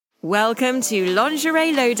Welcome to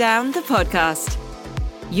Lingerie Lowdown, the podcast.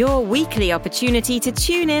 Your weekly opportunity to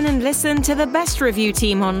tune in and listen to the best review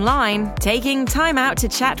team online, taking time out to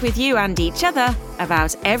chat with you and each other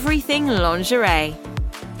about everything lingerie.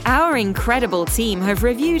 Our incredible team have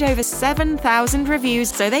reviewed over 7,000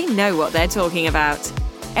 reviews, so they know what they're talking about.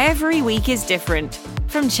 Every week is different,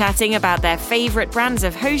 from chatting about their favorite brands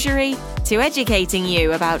of hosiery to educating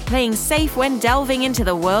you about playing safe when delving into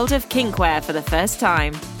the world of kinkwear for the first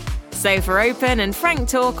time. So for open and frank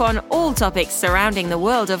talk on all topics surrounding the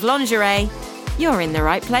world of lingerie, you're in the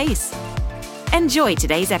right place. Enjoy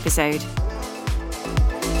today's episode.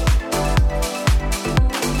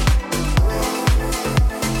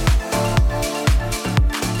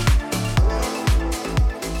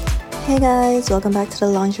 Hey guys, welcome back to the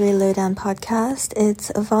Lingerie Lowdown podcast. It's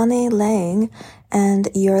Vonny Lang, and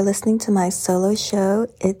you're listening to my solo show,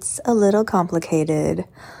 It's a Little Complicated.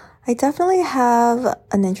 I definitely have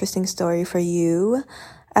an interesting story for you.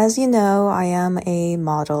 As you know, I am a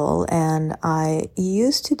model, and I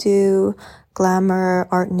used to do glamour,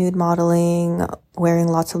 art nude modeling, wearing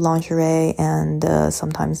lots of lingerie, and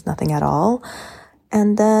sometimes nothing at all.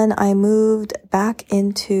 And then I moved back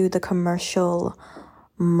into the commercial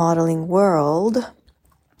modeling world,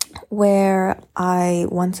 where I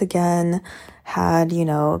once again had,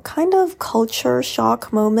 kind of culture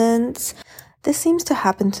shock moments. This seems to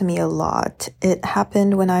happen to me a lot. It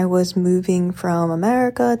happened when I was moving from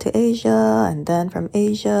America to Asia, and then from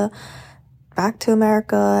Asia back to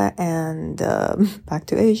America, and back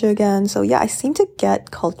to Asia again. So yeah, I seem to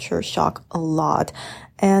get culture shock a lot.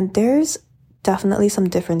 And there's definitely some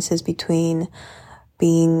differences between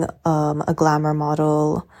being a glamour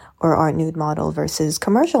model or art nude model versus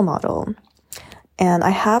commercial model. And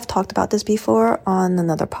I have talked about this before on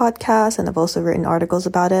another podcast, and I've also written articles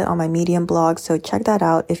about it on my Medium blog, so check that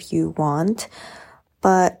out if you want.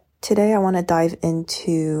 But today I want to dive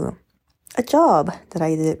into a job that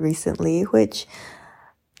I did recently, which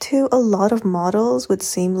to a lot of models would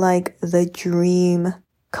seem like the dream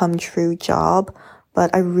come true job,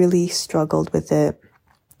 but I really struggled with it,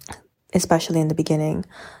 especially in the beginning.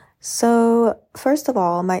 So first of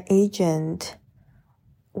all, my agent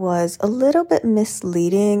was a little bit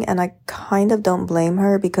misleading, and I kind of don't blame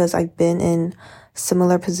her because I've been in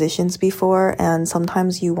similar positions before, and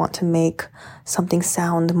sometimes you want to make something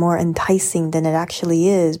sound more enticing than it actually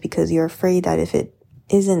is because you're afraid that if it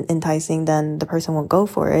isn't enticing, then the person won't go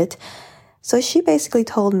for it. So she basically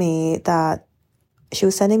told me that she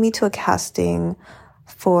was sending me to a casting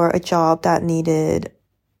for a job that needed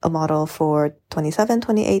a model for 27,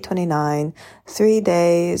 28, 29, 3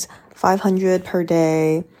 days, 500 per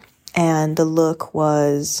day, and the look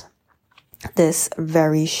was this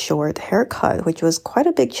very short haircut, which was quite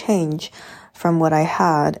a big change from what I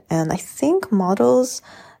had. And I think models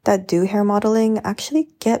that do hair modeling actually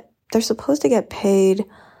they're supposed to get paid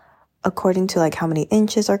according to like how many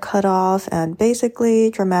inches are cut off, and basically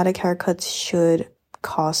dramatic haircuts should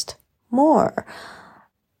cost more.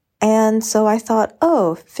 And so I thought,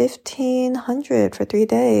 $1,500 for 3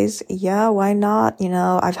 days. Yeah, why not?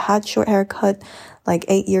 I've had short haircut like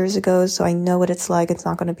 8 years ago, so I know what it's like. It's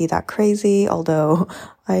not going to be that crazy. Although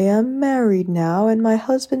I am married now, and my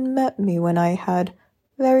husband met me when I had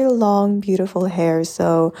very long, beautiful hair.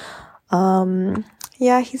 So,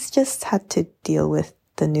 he's just had to deal with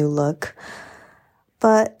the new look.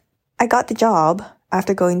 But I got the job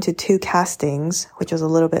after going to 2 castings, which was a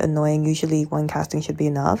little bit annoying. Usually 1 casting should be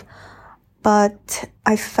enough. But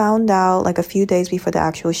I found out like a few days before the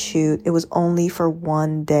actual shoot, it was only for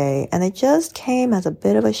 1 day. And it just came as a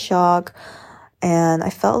bit of a shock. And I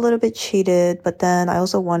felt a little bit cheated. But then I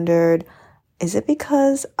also wondered, is it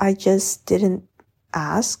because I just didn't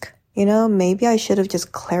ask? Maybe I should have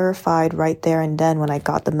just clarified right there and then when I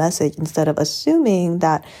got the message, instead of assuming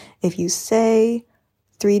that if you say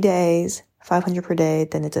 3 days, 500 per day,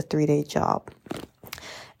 then it's a 3-day job.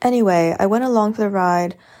 Anyway, I went along for the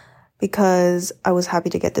ride because I was happy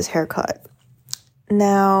to get this haircut.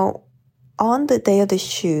 Now, on the day of the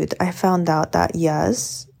shoot, I found out that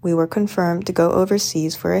yes, we were confirmed to go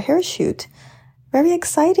overseas for a hair shoot. Very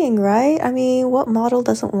exciting, right? I mean, what model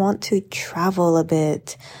doesn't want to travel a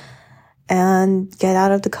bit and get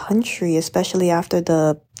out of the country, especially after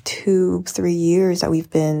the 2-3 years that we've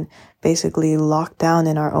been basically locked down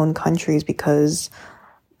in our own countries because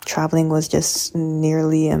traveling was just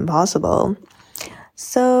nearly impossible.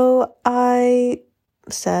 So I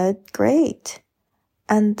said, great.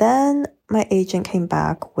 And then my agent came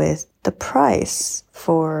back with the price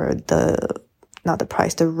for the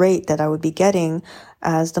rate that I would be getting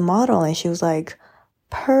as the model. And she was like,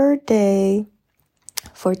 per day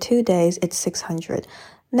for 2 days, it's $600.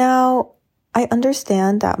 Now, I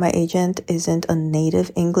understand that my agent isn't a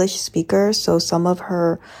native English speaker, so some of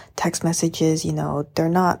her text messages, they're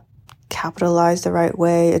not capitalized the right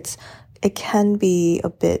way. It can be a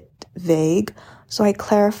bit vague. So I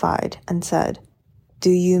clarified and said, do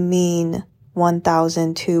you mean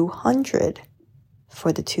 1,200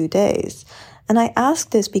 for the 2 days? And I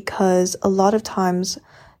asked this because a lot of times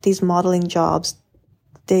these modeling jobs,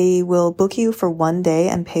 they will book you for 1 day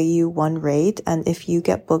and pay you one rate. And if you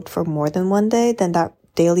get booked for more than 1 day, then that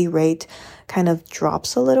daily rate kind of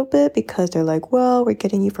drops a little bit because they're like, well, we're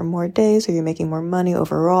getting you for more days, so you're making more money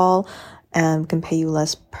overall and can pay you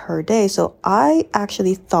less per day. So I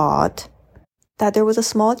actually thought that there was a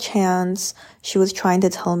small chance she was trying to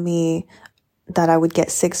tell me that I would get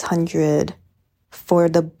 600 for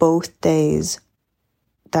the both days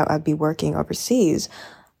that I'd be working overseas,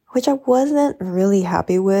 which I wasn't really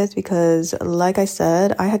happy with because, like I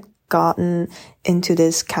said, I had gotten into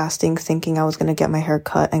this casting thinking I was going to get my hair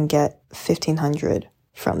cut and get 1,500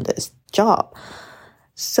 from this job.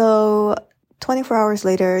 So 24 hours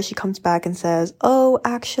later, she comes back and says, oh,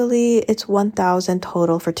 actually, it's 1,000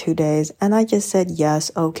 total for 2 days. And I just said,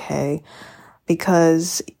 yes, okay.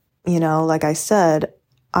 Because, like I said,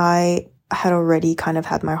 I had already kind of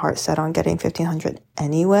had my heart set on getting 1,500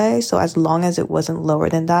 anyway. So as long as it wasn't lower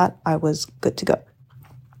than that, I was good to go.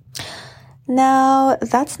 Now,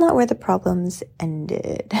 that's not where the problems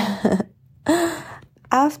ended.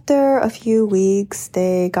 After a few weeks,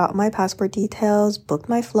 they got my passport details, booked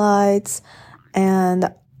my flights,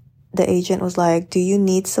 and the agent was like, do you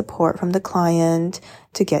need support from the client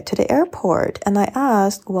to get to the airport? And I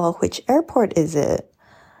asked, well, which airport is it?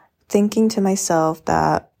 Thinking to myself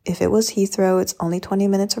that if it was Heathrow, it's only 20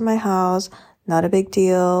 minutes from my house, not a big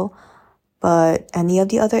deal. But any of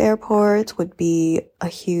the other airports would be a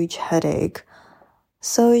huge headache.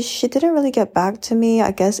 So she didn't really get back to me. I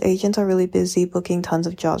guess agents are really busy booking tons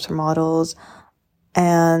of jobs for models.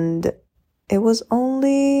 And it was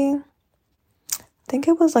only, I think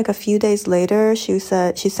it was like a few days later, she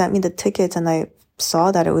sent me the tickets and I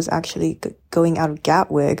saw that it was actually going out of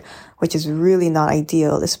Gatwick, which is really not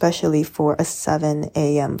ideal, especially for a 7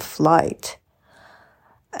 a.m. flight.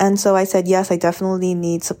 And so I said, yes, I definitely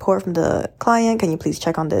need support from the client. Can you please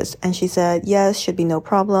check on this? And she said, yes, should be no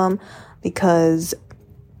problem because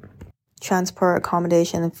transport,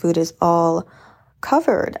 accommodation, and food is all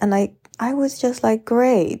covered. And I was just like,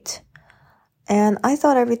 great. And I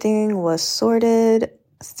thought everything was sorted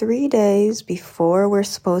 3 days before we're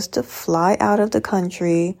supposed to fly out of the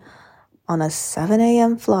country on a 7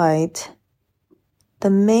 a.m. flight. The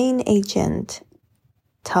main agent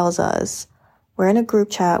tells us, we're in a group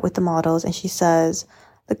chat with the models, and she says,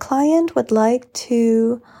 the client would like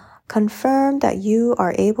to confirm that you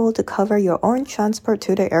are able to cover your own transport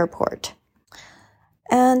to the airport.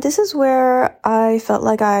 And this is where I felt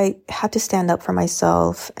like I had to stand up for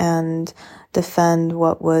myself and defend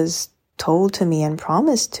what was told to me and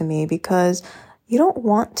promised to me, because you don't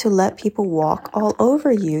want to let people walk all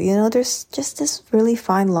over you. There's just this really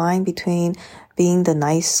fine line between being the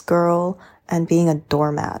nice girl and being a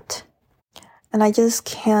doormat. And I just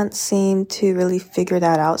can't seem to really figure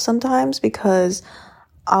that out sometimes, because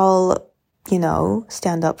I'll,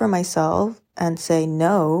 stand up for myself and say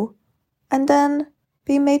no, and then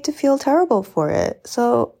be made to feel terrible for it.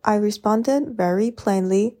 So I responded very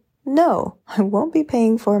plainly, no, I won't be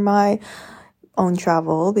paying for my own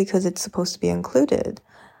travel because it's supposed to be included.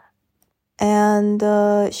 And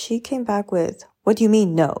she came back with, what do you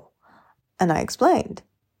mean no? And I explained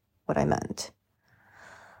what I meant.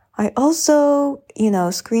 I also,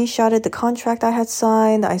 screenshotted the contract I had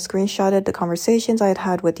signed. I screenshotted the conversations I had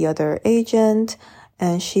had with the other agent.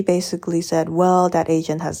 And she basically said, well, that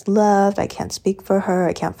agent has left. I can't speak for her.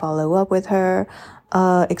 I can't follow up with her.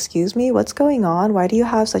 Excuse me, what's going on? Why do you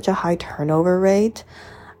have such a high turnover rate?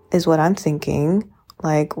 Is what I'm thinking.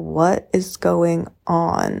 Like, what is going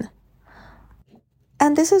on?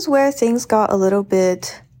 And this is where things got a little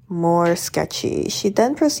bit more sketchy. She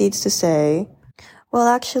then proceeds to say, well,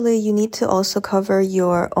 actually, you need to also cover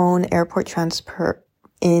your own airport transport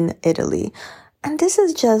in Italy. And this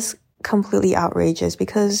is just completely outrageous,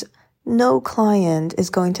 because no client is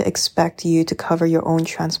going to expect you to cover your own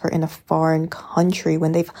transport in a foreign country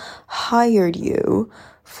when they've hired you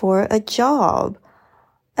for a job.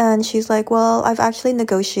 And she's like, well, I've actually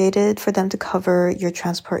negotiated for them to cover your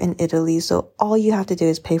transport in Italy, so all you have to do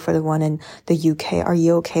is pay for the one in the UK. Are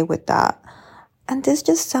you okay with that? And this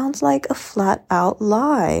just sounds like a flat out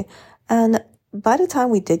lie. And by the time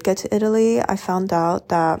we did get to Italy, I found out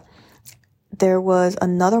that there was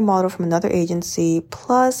another model from another agency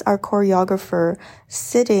plus our choreographer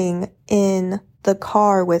sitting in the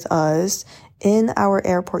car with us in our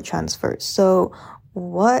airport transfer. So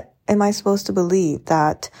what am I supposed to believe?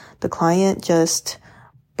 That the client just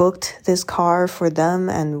booked this car for them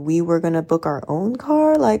and we were going to book our own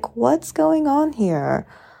car? Like, what's going on here?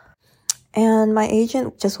 And my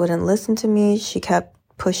agent just wouldn't listen to me. She kept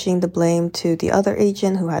pushing the blame to the other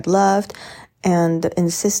agent who had left and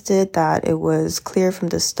insisted that it was clear from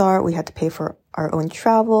the start we had to pay for our own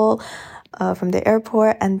travel from the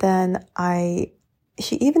airport. And then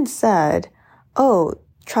she even said, oh,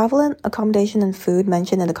 travel and accommodation and food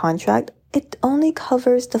mentioned in the contract, it only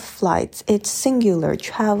covers the flights. It's singular,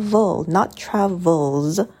 travel, not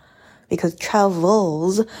travels, because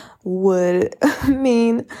travels would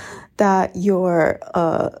mean that your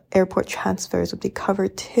airport transfers would be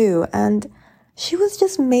covered too. And she was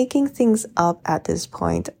just making things up at this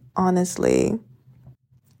point, honestly.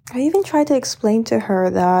 I even tried to explain to her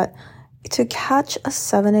that to catch a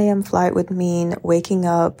 7 a.m. flight would mean waking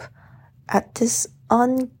up at this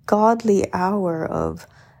ungodly hour of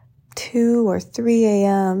 2 or 3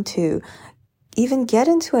 a.m. to even get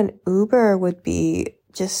into an Uber would be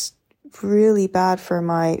just really bad for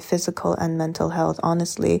my physical and mental health,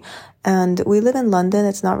 honestly. And we live in London.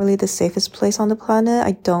 It's not really the safest place on the planet.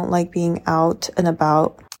 I don't like being out and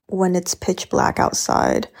about when it's pitch black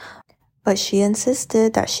outside. But she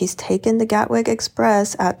insisted that she's taken the Gatwick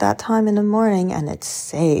Express at that time in the morning and it's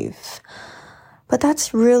safe. But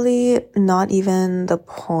that's really not even the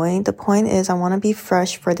point. The point is I want to be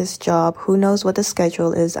fresh for this job. Who knows what the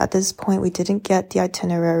schedule is? At this point, we didn't get the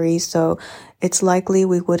itinerary, so it's likely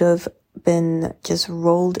we would have been just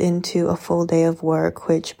rolled into a full day of work,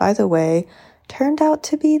 which, by the way, turned out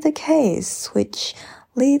to be the case, which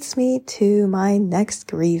leads me to my next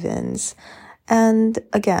grievance. And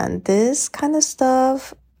again, this kind of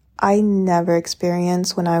stuff I never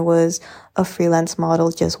experienced when I was a freelance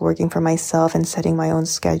model, just working for myself and setting my own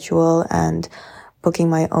schedule and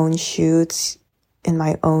booking my own shoots in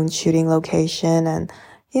my own shooting location. And,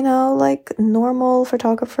 you know, like normal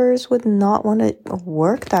photographers would not want to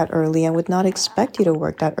work that early and would not expect you to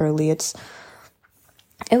work that early. It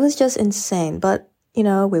was just insane. But, you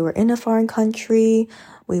know, we were in a foreign country.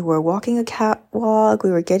 We were walking a catwalk.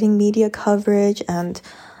 We were getting media coverage, and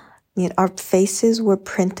you know, our faces were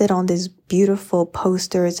printed on these beautiful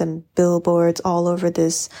posters and billboards all over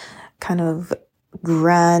this kind of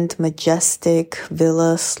grand, majestic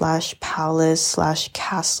villa / palace /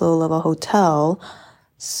 castle of a hotel.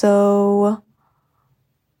 So,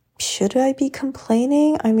 should I be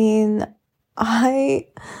complaining? I mean, I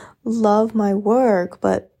love my work,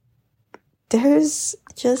 but there's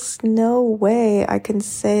just no way I can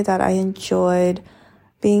say that I enjoyed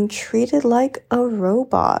being treated like a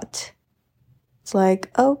robot. It's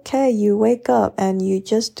like, okay, you wake up and you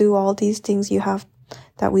just do all these things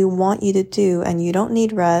that we want you to do, and you don't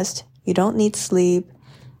need rest, you don't need sleep,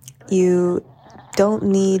 you don't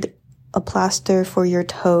need a plaster for your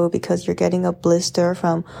toe because you're getting a blister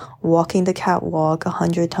from walking the catwalk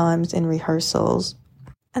 100 times in rehearsals.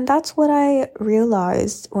 And that's what I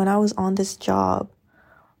realized when I was on this job,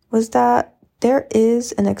 was that there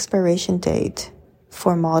is an expiration date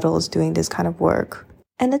for models doing this kind of work.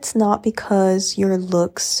 And it's not because your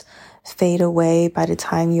looks fade away by the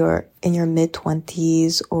time you're in your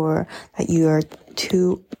mid-20s or that you're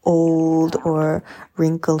too old or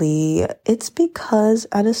wrinkly. It's because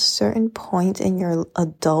at a certain point in your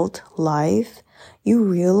adult life, you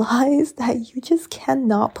realize that you just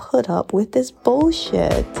cannot put up with this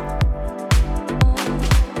bullshit.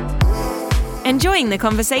 Enjoying the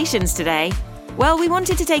conversations today? Well, we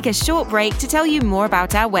wanted to take a short break to tell you more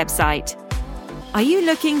about our website. Are you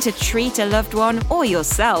looking to treat a loved one or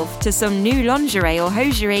yourself to some new lingerie or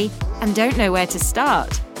hosiery and don't know where to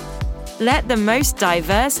start? Let the most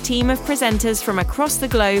diverse team of presenters from across the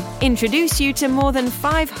globe introduce you to more than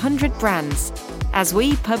 500 brands as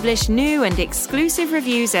we publish new and exclusive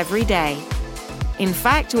reviews every day. In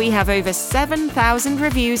fact, we have over 7,000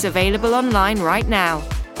 reviews available online right now,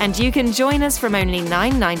 and you can join us from only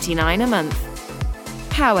 $9.99 a month.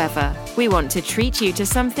 However, we want to treat you to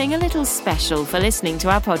something a little special for listening to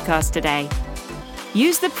our podcast today.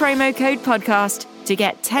 Use the promo code podcast to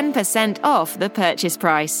get 10% off the purchase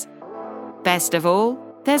price. Best of all,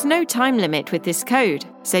 there's no time limit with this code,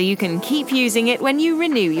 so you can keep using it when you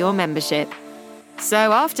renew your membership.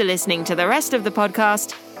 So after listening to the rest of the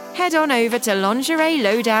podcast, head on over to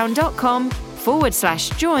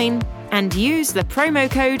lingeриelowdown.com/join and use the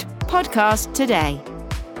promo code podcast today.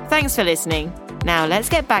 Thanks for listening. Now let's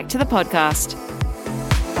get back to the podcast.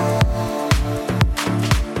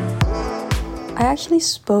 I actually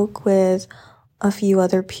spoke with a few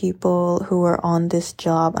other people who were on this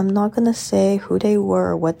job. I'm not gonna say who they were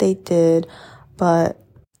or what they did, but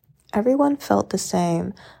everyone felt the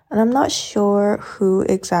same. And I'm not sure who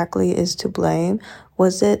exactly is to blame.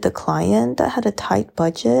 Was it the client that had a tight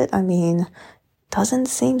budget? I mean, doesn't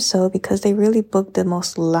seem so because they really booked the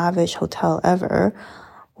most lavish hotel ever.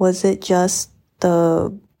 Was it just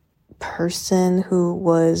the person who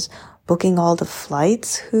was booking all the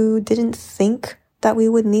flights who didn't think that we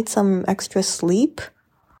would need some extra sleep?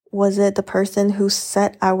 Was it the person who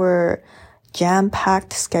set our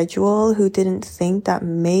jam-packed schedule who didn't think that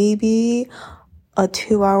maybe a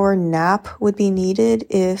 2-hour nap would be needed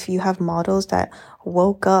if you have models that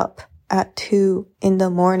woke up at 2 in the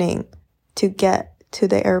morning to get to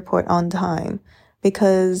the airport on time?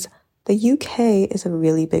 Because the UK is a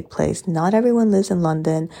really big place. Not everyone lives in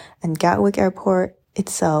London, and Gatwick Airport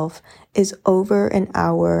itself is over an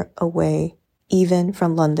hour away, even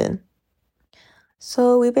from London.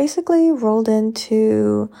 So we basically rolled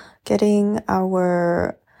into getting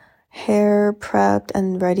our hair prepped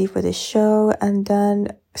and ready for the show, and then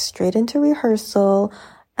straight into rehearsal.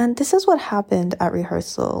 And this is what happened at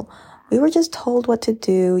rehearsal. We were just told what to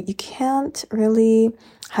do. You can't really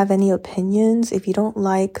have any opinions if you don't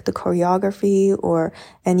like the choreography or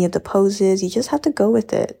any of the poses. You just have to go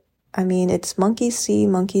with it. I mean, it's monkey see,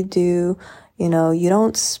 monkey do. You know, you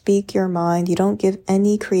don't speak your mind. You don't give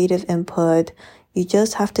any creative input. You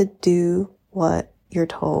just have to do what you're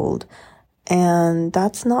told. And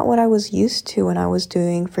that's not what I was used to when I was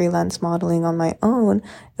doing freelance modeling on my own.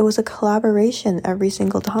 It was a collaboration every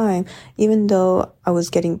single time. Even though I was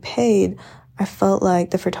getting paid, I felt like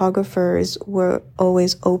the photographers were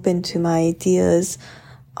always open to my ideas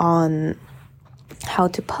on how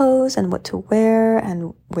to pose and what to wear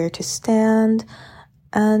and where to stand.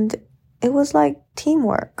 And it was like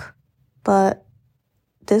teamwork. But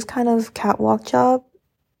this kind of catwalk job,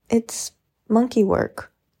 it's monkey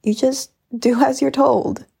work. You just do as you're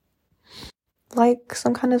told. Like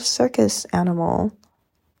some kind of circus animal.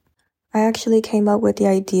 I actually came up with the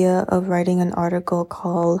idea of writing an article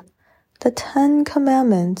called The 10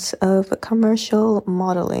 Commandments of Commercial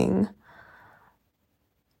Modeling.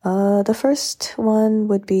 The first one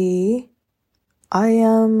would be, I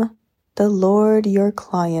am the Lord your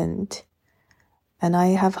client, and I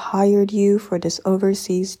have hired you for this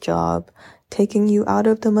overseas job, taking you out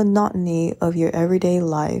of the monotony of your everyday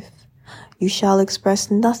life. You shall express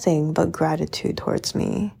nothing but gratitude towards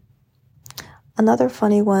me. Another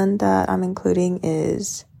funny one that I'm including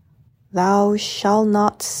is, thou shalt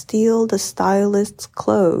not steal the stylist's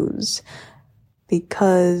clothes,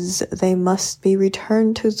 because they must be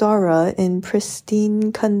returned to Zara in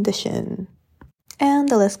pristine condition. And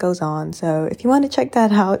the list goes on. So if you want to check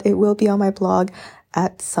that out, it will be on my blog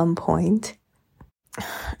at some point.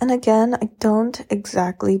 And again, I don't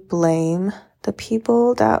exactly blame the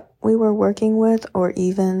people that we were working with or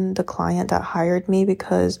even the client that hired me,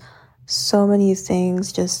 because so many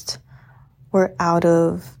things just were out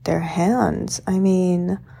of their hands. I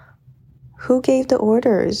mean, who gave the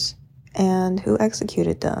orders and who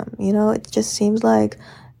executed them? You know, it just seems like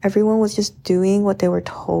everyone was just doing what they were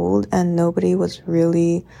told and nobody was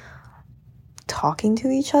really talking to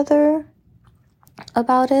each other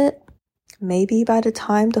about it. Maybe by the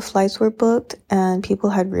time the flights were booked and people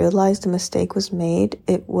had realized the mistake was made,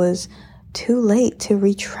 it was too late to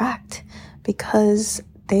retract, because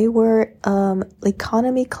they were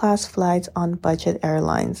economy class flights on budget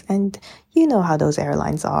airlines. And you know how those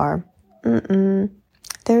airlines are.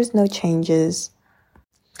 There's no changes.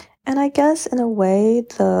 And I guess in a way,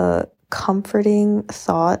 the comforting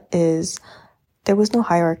thought is there was no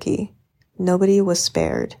hierarchy. Nobody was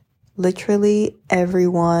spared. Literally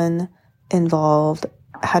everyone involved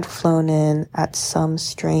had flown in at some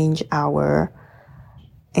strange hour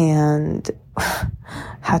and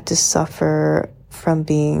had to suffer from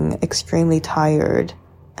being extremely tired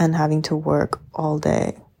and having to work all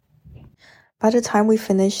day. By the time we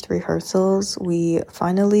finished rehearsals, we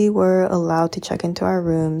finally were allowed to check into our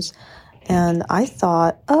rooms, and I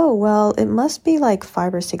thought, oh, well, it must be like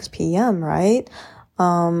 5 or 6 p.m., right?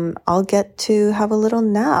 I'll get to have a little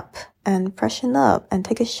nap and freshen up and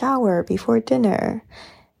take a shower before dinner.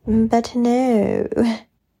 But no.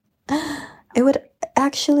 It would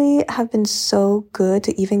actually have been so good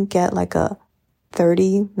to even get like a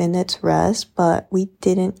 30 minutes rest, but we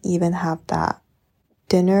didn't even have that.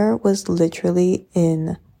 Dinner was literally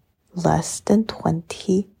in less than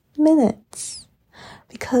 20 minutes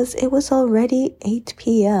because it was already 8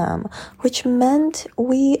 p.m., which meant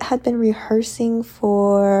we had been rehearsing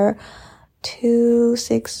for 2,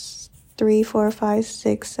 6, 3, 4, 5,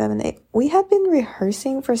 6, 7, 8. We had been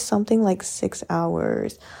rehearsing for something like 6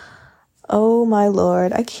 hours. Oh my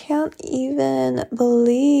Lord, I can't even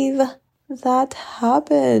believe that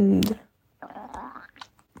happened.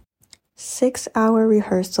 6-hour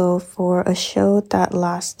rehearsal for a show that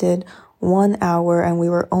lasted 1 hour, and we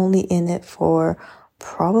were only in it for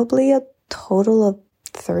probably a total of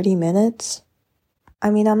 30 minutes.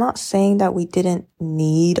 I mean, I'm not saying that we didn't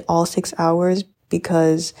need all 6 hours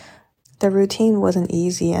because the routine wasn't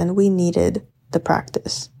easy and we needed the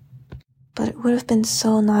practice. But it would have been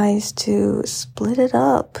so nice to split it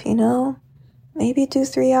up, you know? Maybe do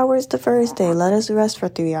 3 hours the first day, let us rest for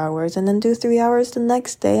 3 hours, and then do 3 hours the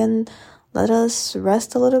next day and let us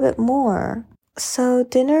rest a little bit more. So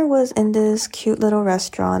dinner was in this cute little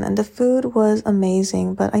restaurant and the food was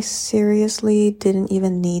amazing, but I seriously didn't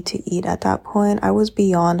even need to eat at that point. I was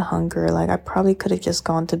beyond hunger. Like, I probably could have just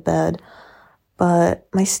gone to bed, but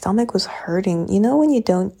my stomach was hurting. You know, when you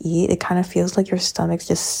don't eat, it kind of feels like your stomach's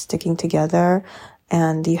just sticking together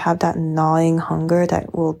and you have that gnawing hunger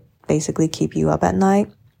that will basically keep you up at night.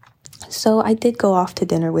 So I did go off to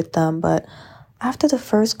dinner with them, but after the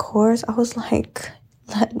first course, I was like,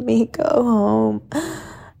 let me go home.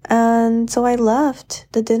 And so I left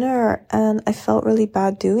the dinner and I felt really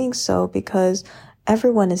bad doing so because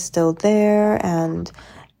everyone is still there and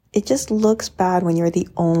it just looks bad when you're the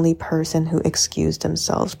only person who excused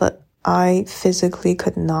themselves. But I physically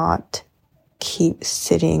could not keep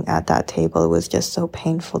sitting at that table. It was just so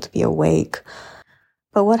painful to be awake.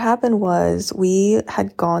 But what happened was we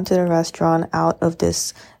had gone to the restaurant out of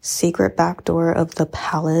this secret back door of the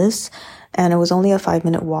palace, and it was only a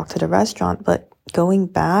 5-minute walk to the restaurant. But going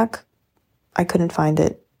back, I couldn't find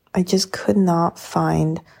it. I just could not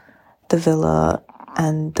find the villa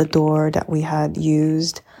and the door that we had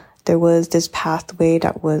used. There was this pathway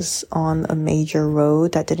that was on a major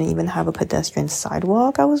road that didn't even have a pedestrian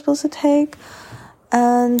sidewalk I was supposed to take.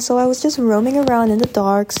 And so I was just roaming around in the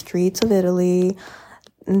dark streets of Italy,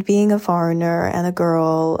 being a foreigner and a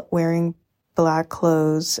girl wearing black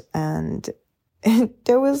clothes, and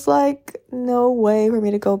there was like no way for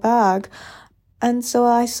me to go back. And so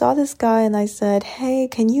I saw this guy and I said, hey,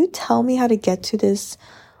 can you tell me how to get to this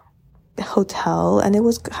hotel? And it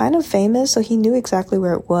was kind of famous, so he knew exactly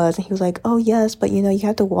where it was. And he was like, oh yes, but you know, you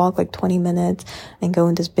have to walk like 20 minutes and go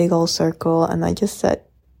in this big old circle. And I just said,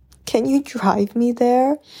 can you drive me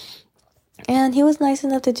there? And he was nice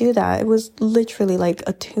enough to do that. It was literally like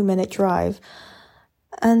a 2-minute drive.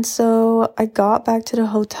 And so I got back to the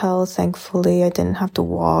hotel. Thankfully, I didn't have to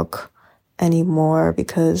walk anymore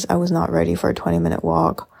because I was not ready for a 20-minute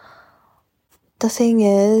walk. The thing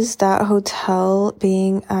is, that hotel,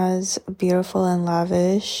 being as beautiful and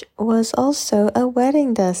lavish, was also a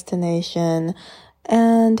wedding destination.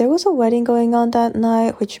 And there was a wedding going on that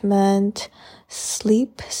night, which meant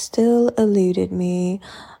sleep still eluded me.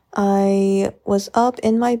 I was up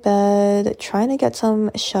in my bed trying to get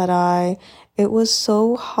some shut-eye. It was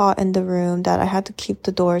so hot in the room that I had to keep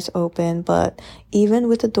the doors open, but even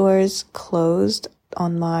with the doors closed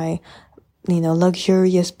on my,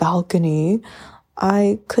 luxurious balcony,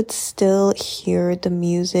 I could still hear the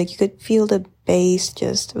music. You could feel the bass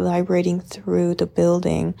just vibrating through the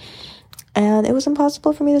building. And it was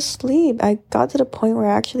impossible for me to sleep. I got to the point where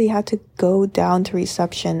I actually had to go down to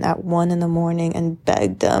reception at 1 a.m. and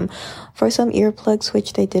beg them for some earplugs,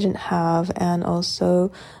 which they didn't have, and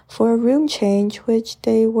also for a room change, which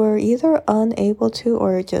they were either unable to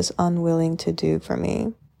or just unwilling to do for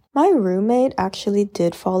me. My roommate actually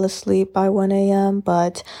did fall asleep by 1 a.m.,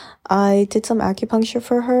 but I did some acupuncture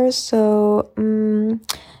for her, so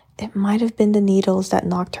it might have been the needles that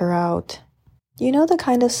knocked her out. You know the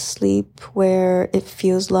kind of sleep where it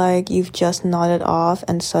feels like you've just nodded off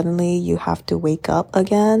and suddenly you have to wake up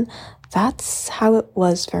again? That's how it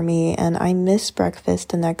was for me, and I missed breakfast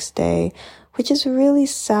the next day, which is really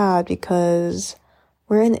sad because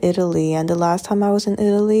we're in Italy, and the last time I was in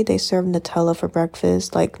Italy, they served Nutella for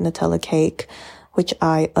breakfast, like Nutella cake, which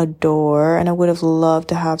I adore, and I would have loved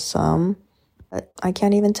to have some. But I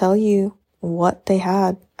can't even tell you what they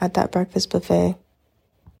had at that breakfast buffet.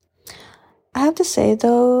 I have to say,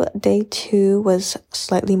 though, day 2 was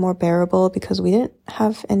slightly more bearable because we didn't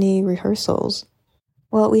have any rehearsals.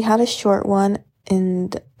 Well, we had a short one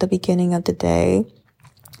in the beginning of the day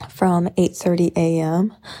from 8:30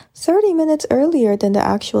 a.m., 30 minutes earlier than the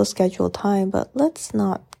actual scheduled time, but let's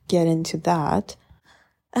not get into that.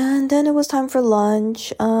 And then it was time for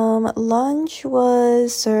lunch. Lunch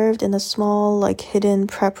was served in a small, hidden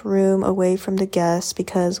prep room away from the guests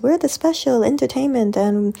because we're the special entertainment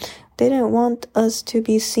and they didn't want us to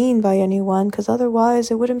be seen by anyone because otherwise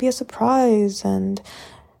it wouldn't be a surprise. And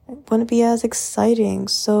wouldn't be as exciting.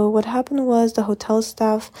 So what happened was the hotel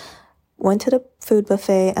staff went to the food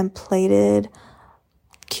buffet and plated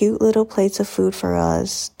cute little plates of food for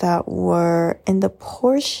us that were in the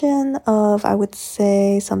portion of, I would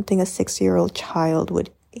say, something a 6-year-old child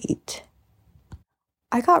would eat.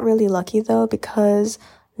 I got really lucky though, because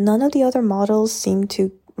none of the other models seemed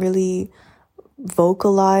to really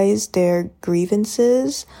vocalize their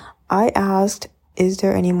grievances. I asked, is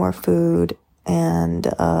there any more food? And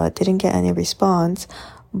didn't get any response.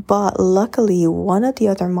 But luckily, one of the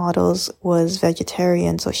other models was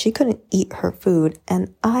vegetarian, so she couldn't eat her food.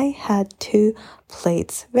 And I had 2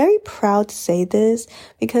 plates. Very proud to say this,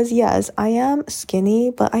 because yes, I am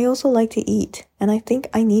skinny, but I also like to eat. And I think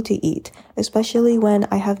I need to eat, especially when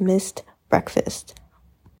I have missed breakfast.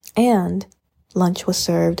 And lunch was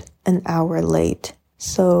served an hour late.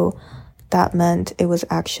 So that meant it was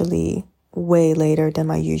actually way later than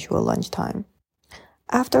my usual lunchtime.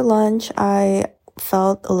 After lunch, I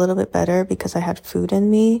felt a little bit better because I had food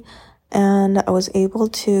in me, and I was able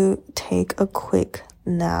to take a quick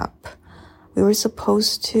nap. We were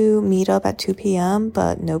supposed to meet up at 2 p.m.,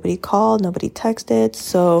 but nobody called, nobody texted,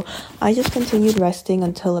 so I just continued resting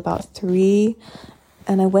until about 3,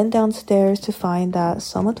 and I went downstairs to find that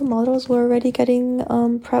some of the models were already getting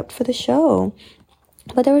prepped for the show.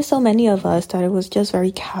 But there were so many of us that it was just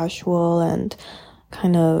very casual and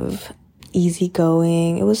kind of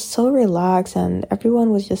easygoing. It was so relaxed, and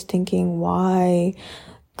everyone was just thinking, why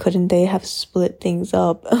couldn't they have split things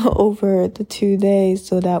up over the 2 days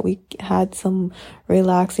so that we had some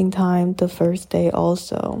relaxing time the first day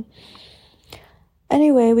also?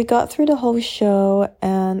 Anyway, we got through the whole show,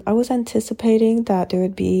 and I was anticipating that there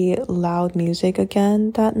would be loud music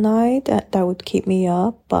again that night that would keep me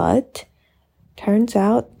up, but turns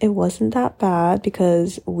out it wasn't that bad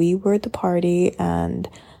because we were at the party and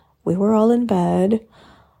we were all in bed.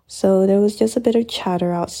 So there was just a bit of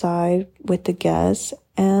chatter outside with the guests,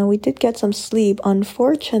 and we did get some sleep.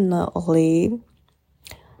 Unfortunately,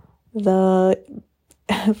 the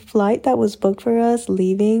flight that was booked for us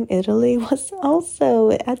leaving Italy was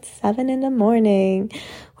also at 7 in the morning,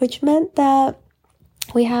 which meant that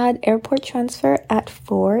we had airport transfer at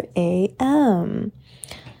 4 a.m.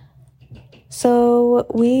 So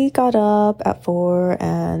we got up at 4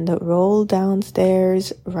 and rolled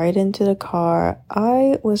downstairs right into the car.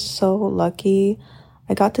 I was so lucky.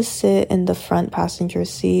 I got to sit in the front passenger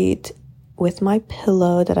seat with my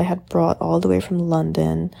pillow that I had brought all the way from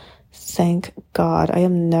London. Thank God. I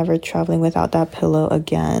am never traveling without that pillow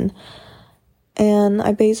again. And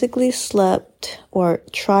I basically slept, or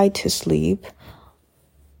tried to sleep,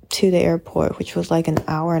 to the airport, which was like an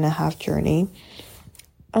hour and a half journey.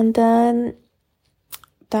 And then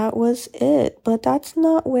that was it. But that's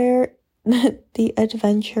not where the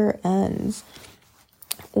adventure ends.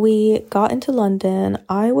 We got into London.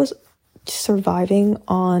 I was surviving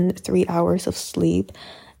on 3 hours of sleep,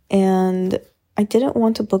 and I didn't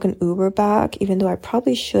want to book an Uber back, even though I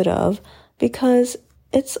probably should have, because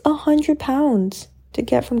it's £100 to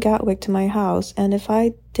get from Gatwick to my house. And if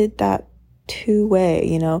I did that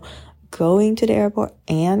two-way, going to the airport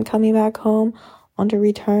and coming back home on the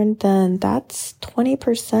return, then that's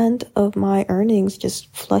 20% of my earnings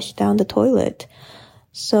just flushed down the toilet.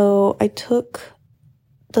 So I took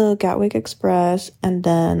the Gatwick Express, and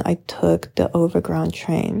then I took the overground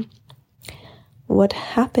train. What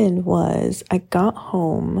happened was I got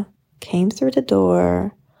home, came through the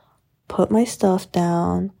door, put my stuff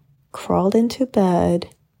down, crawled into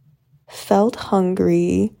bed, felt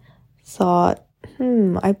hungry, thought,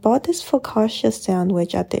 I bought this focaccia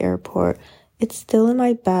sandwich at the airport. It's still in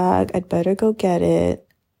my bag. I'd better go get it.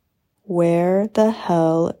 Where the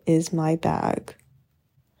hell is my bag?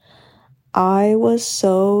 I was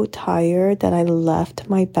so tired that I left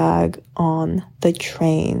my bag on the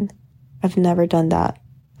train. I've never done that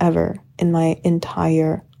ever in my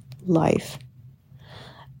entire life.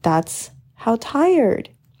 That's how tired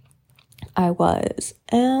I was.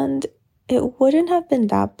 And it wouldn't have been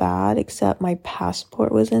that bad except my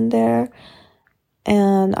passport was in there.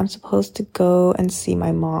 And I'm supposed to go and see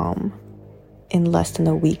my mom in less than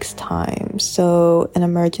a week's time. So an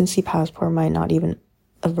emergency passport might not even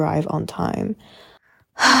arrive on time.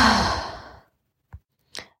 I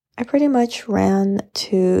pretty much ran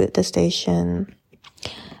to the station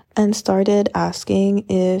and started asking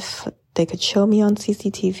if they could show me on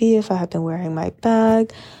CCTV if I had been wearing my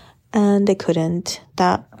bag, and they couldn't.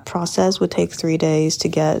 That process would take 3 days to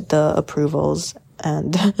get the approvals,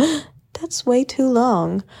 and that's way too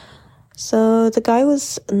long. So the guy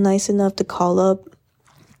was nice enough to call up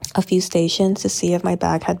a few stations to see if my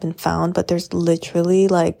bag had been found, but there's literally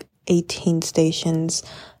like 18 stations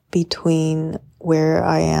between where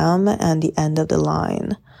I am and the end of the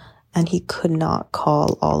line. And he could not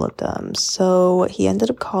call all of them. So he ended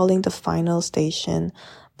up calling the final station.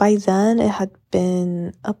 By then, it had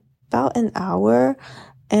been about an hour,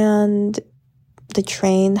 and the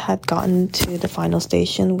train had gotten to the final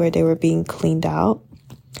station where they were being cleaned out.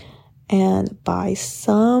 And by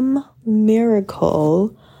some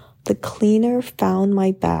miracle, the cleaner found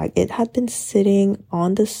my bag. It had been sitting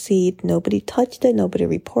on the seat. Nobody touched it. Nobody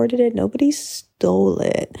reported it. Nobody stole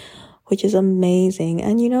it, which is amazing.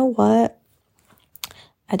 And you know what?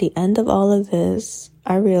 At the end of all of this,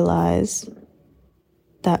 I realized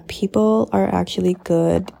that people are actually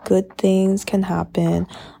good. Good things can happen.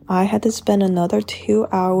 I had to spend another 2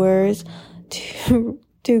 hours to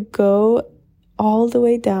go all the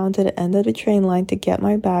way down to the end of the train line to get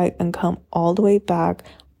my bag and come all the way back.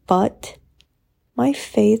 But my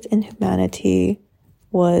faith in humanity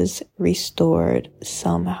was restored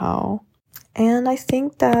somehow. And I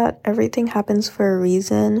think that everything happens for a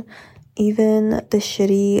reason. Even the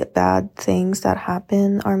shitty, bad things that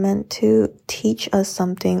happen are meant to teach us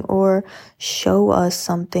something or show us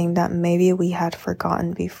something that maybe we had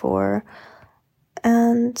forgotten before.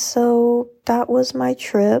 And so that was my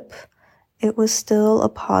trip. It was still a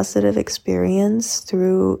positive experience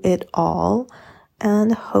through it all.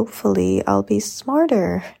 And hopefully I'll be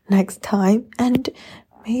smarter next time and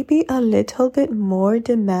maybe a little bit more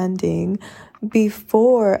demanding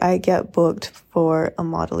before I get booked for a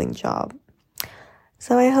modeling job.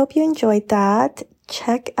 So I hope you enjoyed that.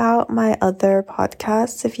 Check out my other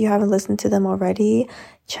podcasts if you haven't listened to them already.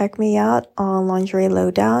 Check me out on Lingerie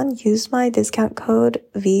Lowdown. Use my discount code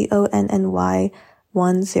VONNY10,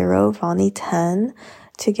 Vonny10,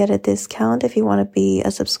 to get a discount if you want to be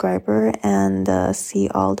a subscriber and see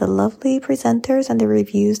all the lovely presenters and the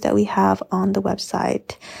reviews that we have on the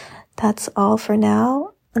website. That's all for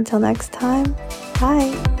now. Until next time,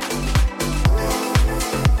 bye.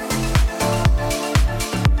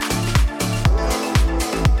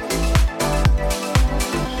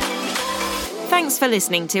 Thanks for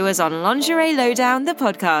listening to us on Lingerie Lowdown, the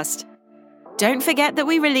podcast. Don't forget that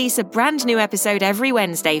we release a brand new episode every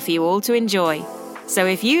Wednesday for you all to enjoy. So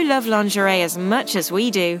if you love lingerie as much as we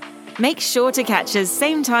do, make sure to catch us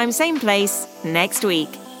same time, same place next week.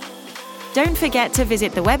 Don't forget to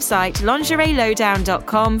visit the website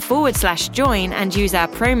lingerielowdown.com/join and use our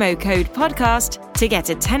promo code podcast to get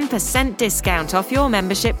a 10% discount off your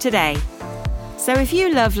membership today. So if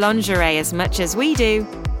you love lingerie as much as we do,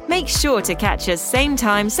 make sure to catch us same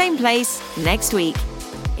time, same place next week.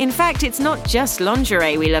 In fact, it's not just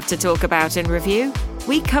lingerie we love to talk about and review.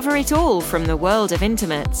 We cover it all from the world of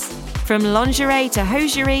intimates. From lingerie to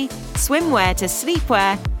hosiery, swimwear to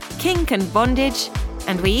sleepwear, kink and bondage,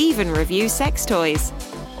 and we even review sex toys.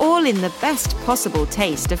 All in the best possible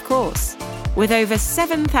taste, of course. With over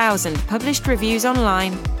 7,000 published reviews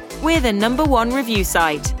online, we're the #1 review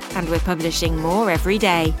site, and we're publishing more every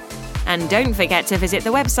day. And don't forget to visit the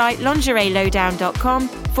website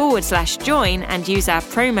lingerielowdown.com/join and use our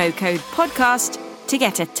promo code podcast to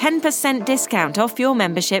get a 10% discount off your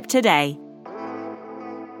membership today.